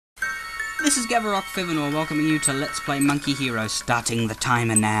This is Gavarok Fivenor welcoming you to Let's Play Monkey Hero, starting the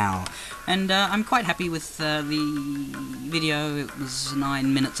timer now. And I'm quite happy with the video. It was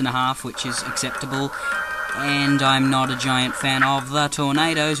 9 minutes and a half, which is acceptable. And I'm not a giant fan of the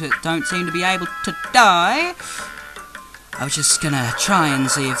tornadoes that don't seem to be able to die. I was just gonna try and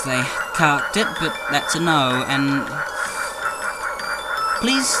see if they carked it, but that's a no, and...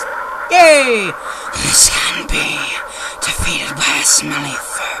 Please? Yay! This can be defeated by a smelly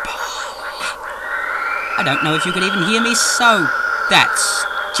furball. I don't know if you could even hear me, so that's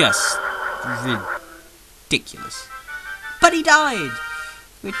just ridiculous. But he died,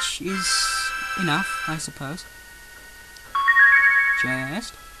 which is enough, I suppose.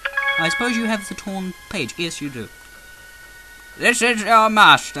 I suppose you have the torn page. Yes, you do. This is your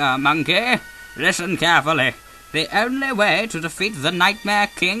master, Monkey. Listen carefully. The only way to defeat the Nightmare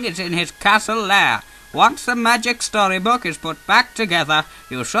King is in his castle lair. Once the magic storybook is put back together,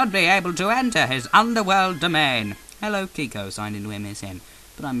 you should be able to enter his underworld domain. Hello, Kiko, signed into MSN.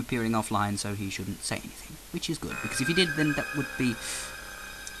 But I'm appearing offline, so he shouldn't say anything. Which is good, because if he did, then that would be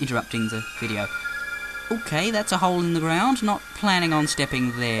interrupting the video. Okay, that's a hole in the ground. Not planning on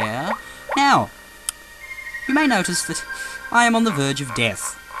stepping there. Now, you may notice that I am on the verge of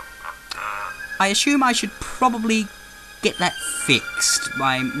death. I assume I should probably get that fixed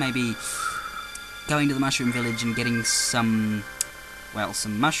by maybe going to the Mushroom Village and getting some, well,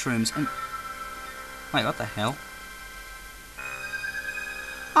 some mushrooms and... Wait, what the hell?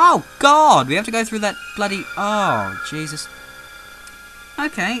 Oh, God! We have to go through that bloody... Oh, Jesus.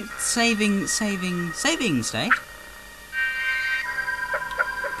 Okay, saving state.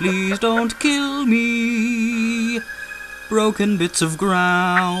 Please don't kill me. Broken bits of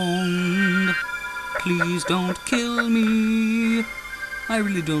ground. Please don't kill me. I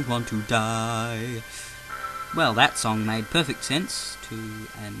really don't want to die. Well, that song made perfect sense to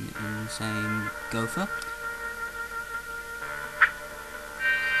an insane gopher.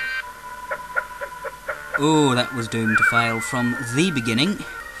 Oh, that was doomed to fail from the beginning.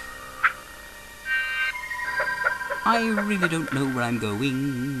 I really don't know where I'm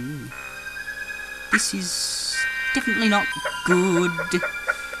going. This is definitely not good.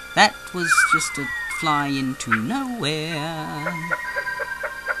 That was just a fly into nowhere.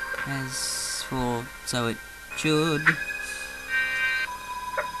 As for so it should.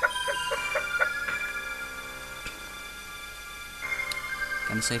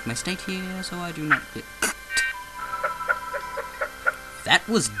 Gonna save my state here so I do not get... That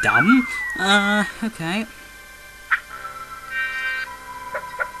was dumb. Okay.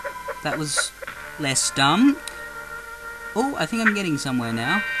 That was less dumb. Oh, I think I'm getting somewhere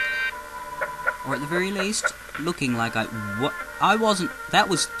now. Or at the very least, looking like I wasn't... That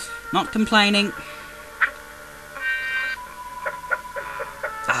was not complaining.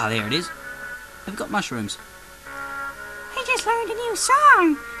 Ah, there it is. I've got mushrooms. I just learned a new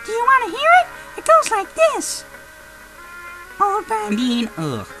song. Do you want to hear it? It goes like this. Old Brandine.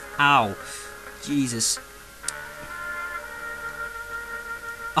 Ugh. Ow. Jesus.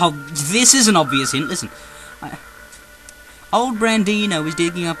 Oh, this is an obvious hint. Listen. Old Brandino is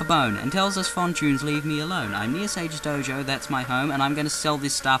digging up a bone and tells us Fontunes leave me alone. I'm near Sage's dojo, that's my home, and I'm going to sell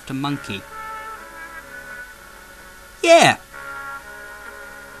this stuff to Monkey. Yeah!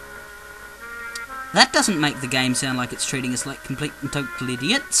 That doesn't make the game sound like it's treating us like complete and total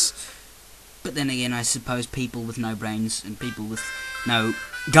idiots. But then again, I suppose people with no brains and people with no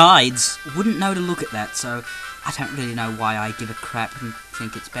guides wouldn't know to look at that, so I don't really know why I give a crap and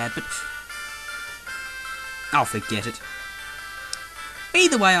think it's bad, but I'll forget it.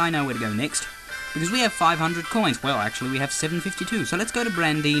 Either way, I know where to go next, because we have 500 coins. Well, actually, we have 752, so let's go to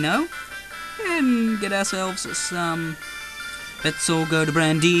Brandino and get ourselves some... Let's all go to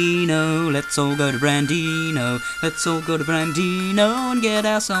Brandino, let's all go to Brandino, let's all go to Brandino and get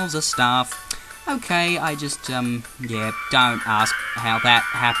ourselves a staff. Okay, I just, yeah, don't ask how that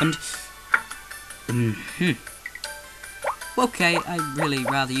happened. Okay, I'd really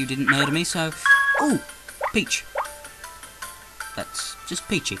rather you didn't murder me, so... Ooh, Peach. That's just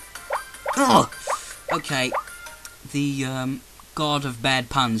peachy. Ugh! Okay, the, god of bad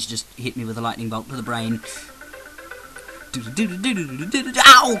puns just hit me with a lightning bolt to the brain.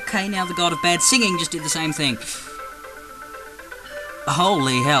 Okay, now the god of bad singing just did the same thing.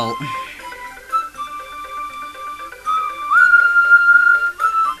 Holy hell.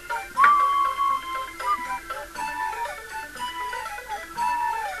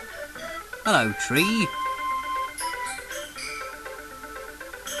 Hello, tree.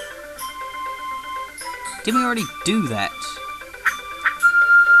 Didn't we already do that?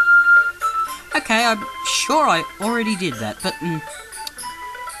 Okay, I'm sure I already did that, but...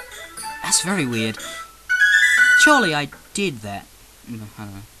 That's very weird. Surely I did that. I don't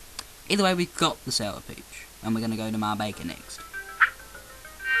know. Either way, we've got the Sour Peach, and we're going to go to Marbaker next.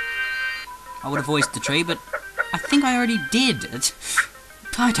 I would have voiced the tree, but I think I already did.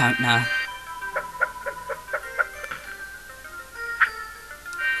 I don't know.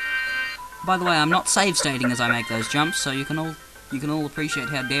 By the way, I'm not save stating as I make those jumps, so you can all appreciate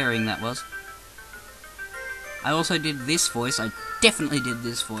how daring that was. I also did this voice. I definitely did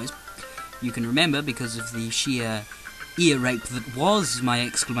this voice. You can remember because of the sheer ear rape that was my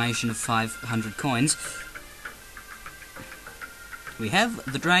exclamation of 500 coins. We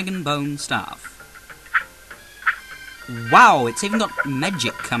have the Dragon Bone Staff. Wow, it's even got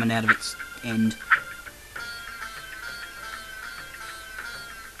magic coming out of its end.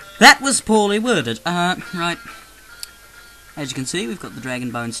 That was poorly worded. Right. As you can see, we've got the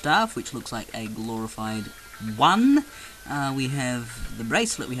Dragon Bone Staff, which looks like a glorified 1. We have the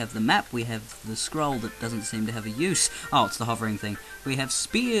bracelet, we have the map, we have the scroll that doesn't seem to have a use. Oh, it's the hovering thing. We have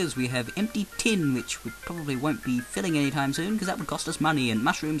spears, we have empty tin, which we probably won't be filling anytime soon, because that would cost us money, and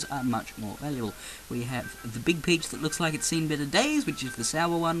mushrooms are much more valuable. We have the big peach that looks like it's seen better days, which is the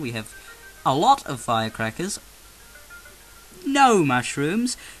sour one. We have a lot of firecrackers. No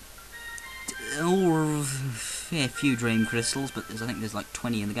mushrooms. Or a few dream crystals, but I think there's like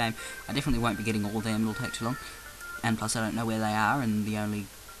 20 in the game. I definitely won't be getting all of them, it'll take too long. And plus I don't know where they are, and the only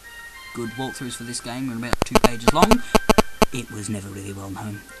good walkthroughs for this game are about 2 pages long. It was never really well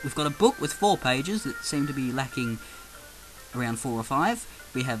known. We've got a book with 4 pages that seem to be lacking around 4 or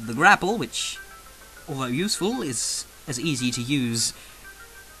 5. We have the grapple, which, although useful, is as easy to use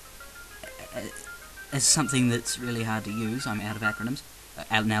as something that's really hard to use. I'm out of acronyms.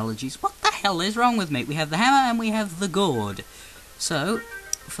 Analogies. What the hell is wrong with me? We have the hammer and we have the gourd. So,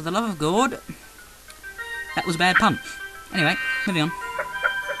 for the love of gourd, that was a bad pun. Anyway, moving on.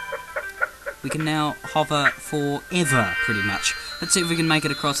 We can now hover forever, pretty much. Let's see if we can make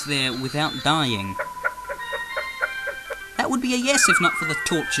it across there without dying. That would be a yes if not for the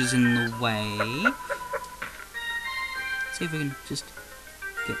torches in the way. See if we can just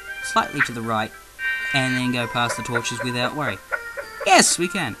get slightly to the right and then go past the torches without worry. Yes, we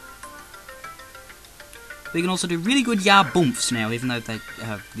can. We can also do really good ya-boomps now, even though they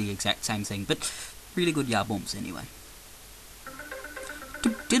have the exact same thing, but really good ya-boomps anyway.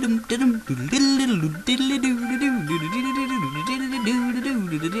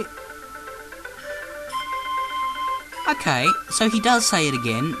 Okay, so he does say it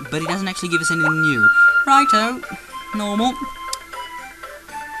again, but he doesn't actually give us anything new. Righto, normal.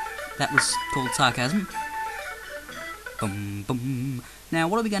 That was called sarcasm. Boom, boom. Now,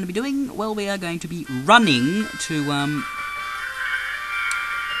 what are we going to be doing? Well, we are going to be running to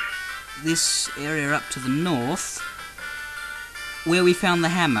this area up to the north, where we found the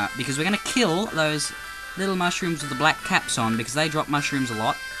hammer, because we're going to kill those little mushrooms with the black caps on, because they drop mushrooms a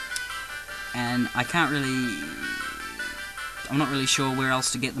lot, and I'm not really sure where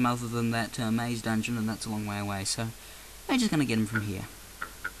else to get them other than that maze dungeon, and that's a long way away, so we're just going to get them from here.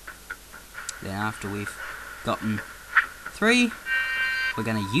 Then after we've gotten 3, we're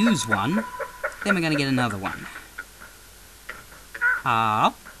going to use 1, then we're going to get another one.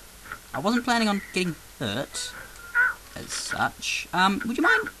 I wasn't planning on getting hurt, as such. Would you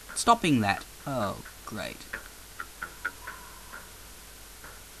mind stopping that? Oh, great.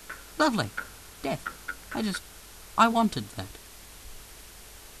 Lovely. Death. I wanted that.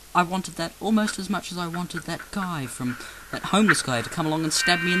 I wanted that almost as much as I wanted that guy that homeless guy to come along and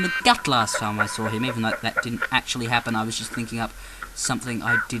stab me in the gut last time I saw him, even though that didn't actually happen. I was just thinking up something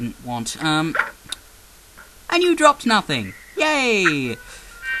I didn't want. And you dropped nothing. Yay!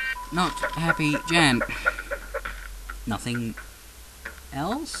 Not happy Jan. Nothing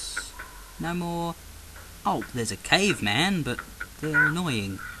else? No more... Oh, there's a caveman, but they're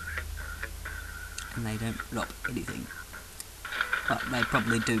annoying. And they don't drop anything. Well, they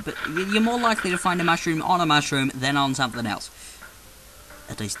probably do, but you're more likely to find a mushroom on a mushroom than on something else.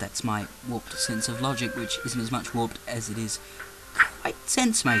 At least that's my warped sense of logic, which isn't as much warped as it is quite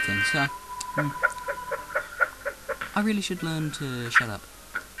sense-making, so... I really should learn to shut up.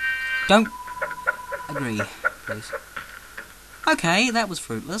 Don't agree, please. Okay, that was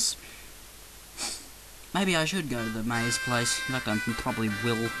fruitless. Maybe I should go to the maze place. In fact, I probably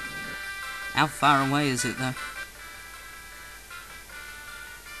will. How far away is it, though?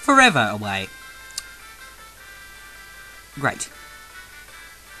 Forever away. Great.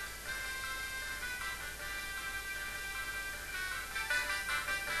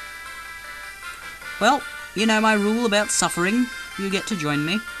 Well, you know my rule about suffering. You get to join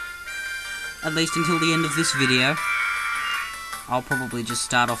me. At least until the end of this video. I'll probably just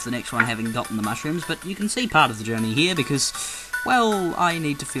start off the next one having gotten the mushrooms, but you can see part of the journey here because, well, I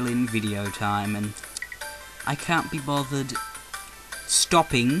need to fill in video time, and I can't be bothered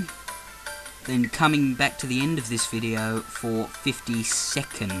stopping, then coming back to the end of this video for 50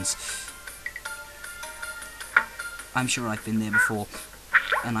 seconds. I'm sure I've been there before,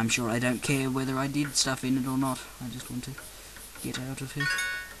 and I'm sure I don't care whether I did stuff in it or not. I just want to get out of here.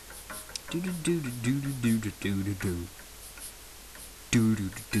 Do do do do do do do do do do. Do do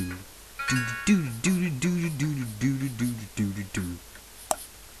do do do do do do do do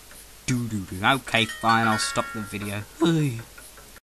do do do. Okay, fine, I'll stop the video.